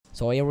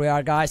So here we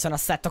are, guys, on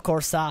Assetto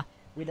Corsa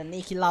with a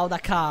Niki Lauda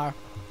car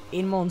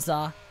in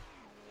Monza.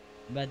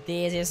 But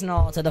this is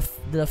not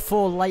the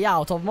full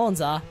layout of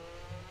Monza.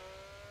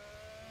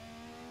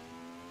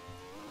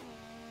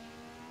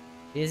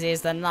 This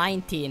is the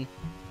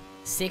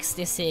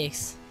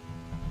 1966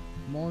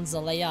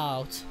 Monza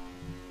layout.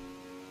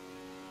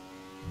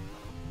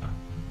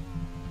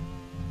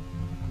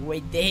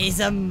 With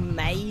these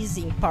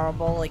amazing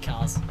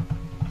parabolicas.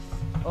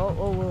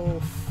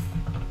 Oh.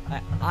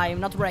 I'm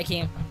not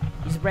braking.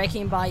 He's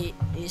braking by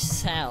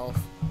himself.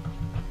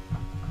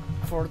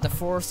 For the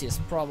forces,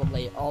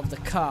 probably, of the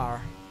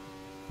car.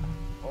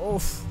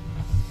 Oof.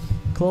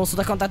 Close to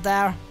the contact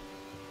there.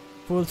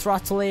 Full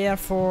throttle here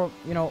for,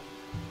 you know,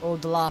 all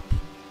the lap.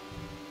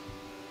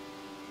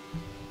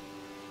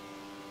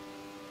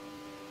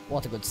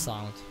 What a good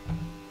sound.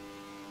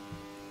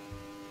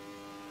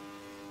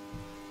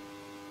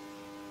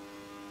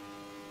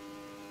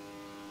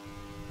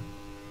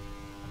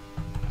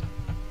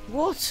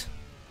 What?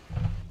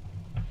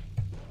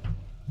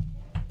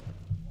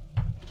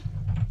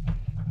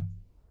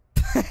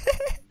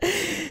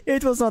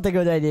 It was not a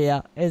good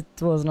idea. It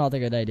was not a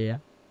good idea.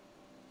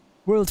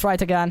 We'll try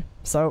it again.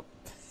 So,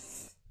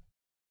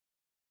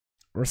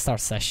 restart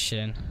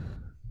session.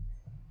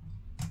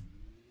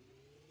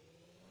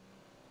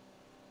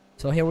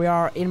 So here we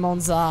are in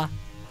Monza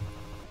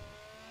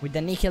with the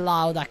Niki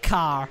Lauda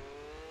car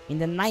in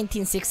the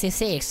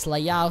 1966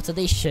 layout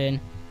edition.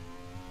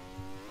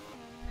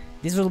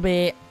 This will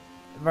be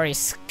very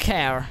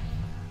scary.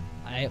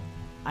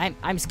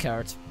 I'm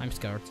scared. I'm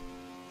scared,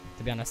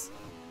 to be honest.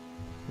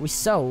 We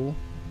saw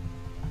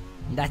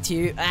that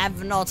you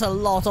have not a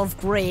lot of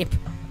grip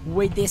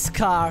with this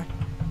car,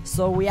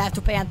 so we have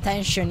to pay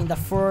attention in the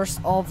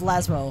first of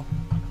Lesmo.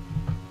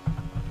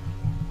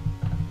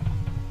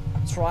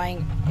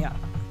 Yeah,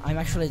 I'm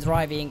actually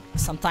driving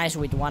sometimes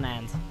with one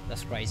hand.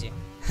 That's crazy.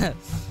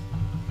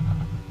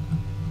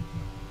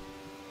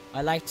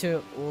 I like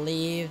to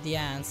leave the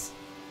hands.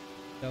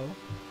 So,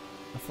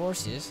 the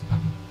forces.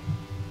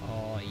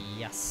 Oh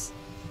yes.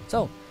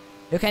 So,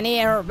 you can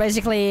hear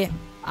basically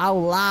how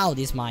loud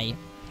is my... You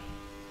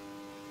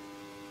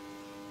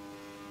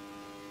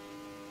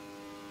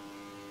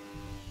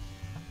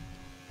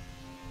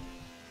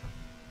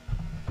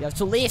have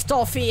to lift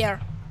off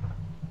here.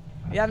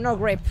 You have no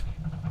grip.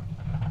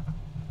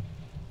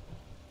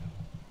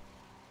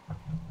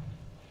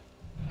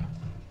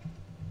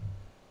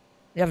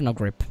 You have no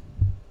grip.